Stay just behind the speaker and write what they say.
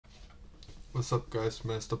What's up guys,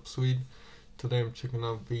 Messed Up Swede. Today I'm checking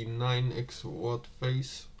out V9 x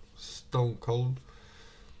Whatface, Stone Cold.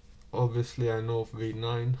 Obviously I know of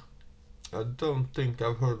V9. I don't think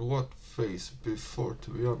I've heard Whatface before, to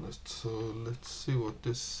be honest, so let's see what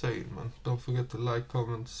this is saying, man. Don't forget to like,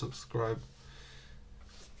 comment, subscribe.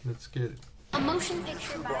 Let's get it. A motion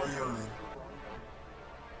picture by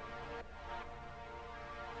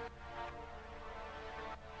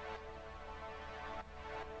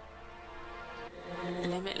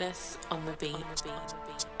Limitless on the beat.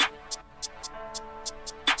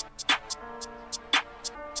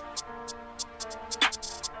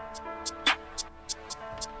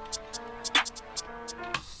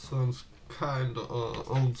 Sounds kinda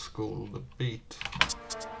old school, the beat.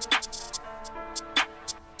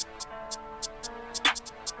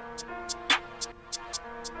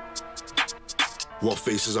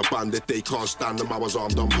 Whatface is a bandit, they can't stand them. I was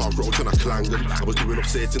armed on Park Road trying to clang them. I was doing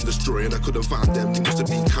upstairs and destroying, I couldn't find them, they must have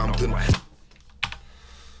been camping. I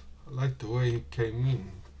like the way he came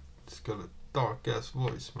in. It's got a dark ass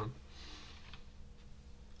voice, man.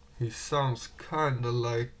 He sounds kinda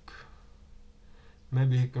like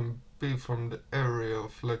maybe he can be from the area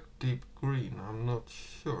of like Deep Green. I'm not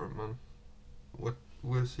sure, man.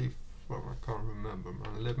 Where's he from? I can't remember,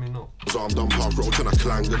 man. Let me know. I was armed on Park Road trying to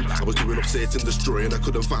clang them. I was doing upstairs and destroying, I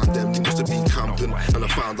couldn't find them, they must have been camping. And I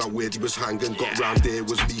found out where he was hanging. Got round there, it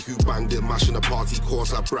was me who banged it. Mashing a party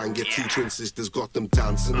course, I brang it. Two twin sisters got them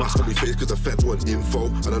dancing. Mask on my face cause the feds want info.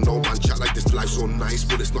 And I know man chat like this life's so nice,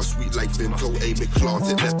 but it's not sweet like Vimto. Aim it, clot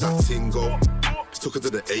it, let that thing go. Took her to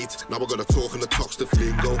the 8, now I gotta talk in the talks to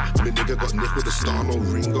lingo. My nigga got Nick with a star, no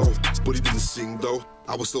Ringo. But he didn't sing though.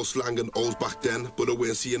 I was still slanging O's back then, but I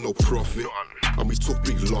weren't seeing no profit. And we took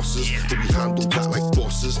big losses, but we handled that like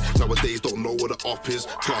bosses. Nowadays don't know what the op is.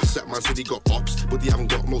 Class set man said he got ops, but they haven't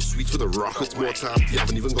got no sweets for the rockets. More time, they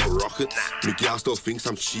haven't even got rockets. My gal still thinks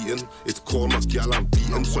I'm cheating. It's called my gal I'm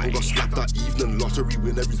beating. Someone got slapped that evening, lottery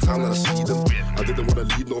win every time that I see them. I didn't wanna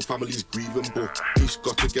leave no families grieving, but peace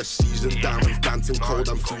got to get seasoned. Diamonds dancing cold,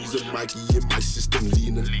 I'm freezing. Mikey in my system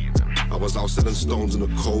leaning. I was out selling stones in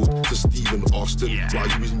the cold to Stephen Austin. While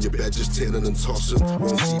you was in your bed just turning and tossing.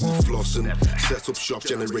 Won't see me flossing. Set up shop,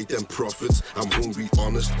 generate them profits. I'm hungry,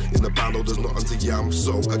 honest. In the band, there's nothing to yam,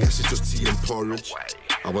 so I guess it's just tea and porridge.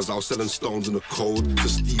 I was out selling stones in the cold to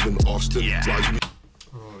Stephen Austin. While you...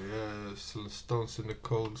 Oh yeah, selling stones in the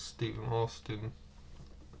cold, Stephen Austin.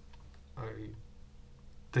 I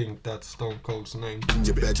think that's Stone Cold's name. In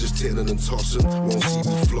your bed just turning and tossing. Won't see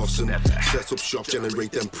me flossing. Set up shop,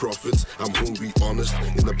 generate them profits. I'm hungry, honest.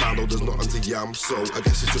 In the band, there's nothing to yam, so I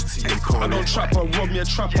guess it's just tea and porridge. I don't trapper, rob me a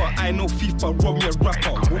trapper. I ain't no thief, but rob me a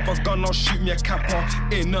rapper. With a gun, I'll shoot me a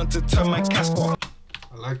capper. Ain't nothing to turn my Casper.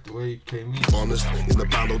 I like the way he came in. Honest, in the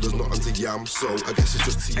band, there's nothing to yam, so I guess it's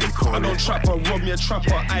just tea and porridge. I don't trapper, rob me a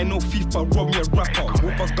trapper. I ain't no thief, but rob me a rapper.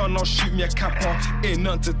 With a gun, I'll shoot me a capper. Ain't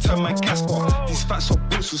nothing to turn my Casper. These fats are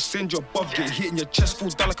bullets will send your above. Get hit in your chest, fall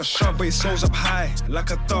down like a shove. But it soars up high,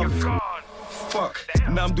 like a dove. Fuck,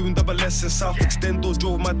 now I'm doing double S in South. Extendo,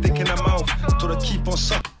 drove my dick in the mouth. Told her keep on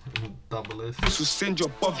sucking. Double S. This will send your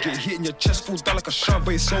above. Get hit in your chest, fall down like a shove.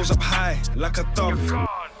 But it soars up high, like a dove.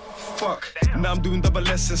 Fuck, now I'm doing double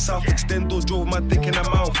S in South. Extendo, drove my dick in the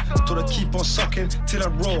mouth. Told her keep on sucking till I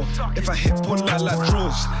roll. If I hit pull like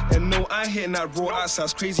draws. And no, I ain't hitting that raw.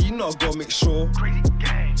 Outside's crazy, you know I gotta make sure.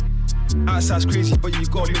 Outside's crazy, but you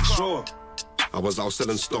gotta make sure. I was out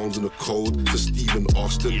selling stones in the cold to Stephen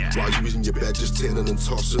Austin. While you was in your bed just turning and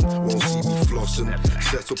tossing. Won't see me flossing.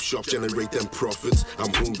 Set up shop, generate them profits.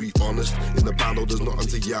 I'm hungry, honest. In the band, there's nothing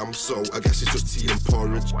to yam, so I guess it's just tea and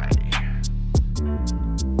porridge.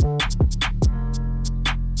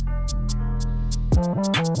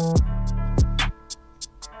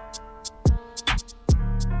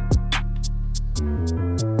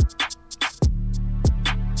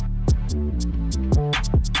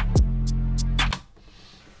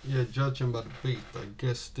 Yeah, judging by the beat, I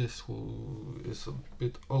guess this is a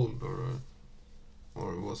bit older,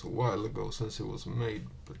 or it was a while ago since it was made.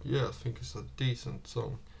 But yeah, I think it's a decent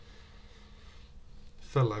song.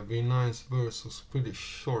 Felt like V9's verse was pretty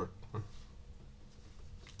short.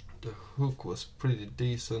 The hook was pretty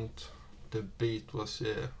decent. The beat was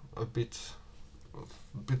a bit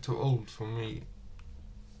too old for me,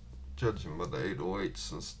 judging by the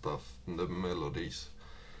 808s and stuff and the melodies.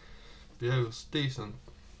 But yeah, it was decent.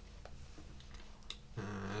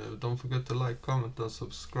 Don't forget to like, comment and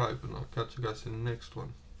subscribe, and I'll catch you guys in the next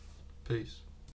one. Peace.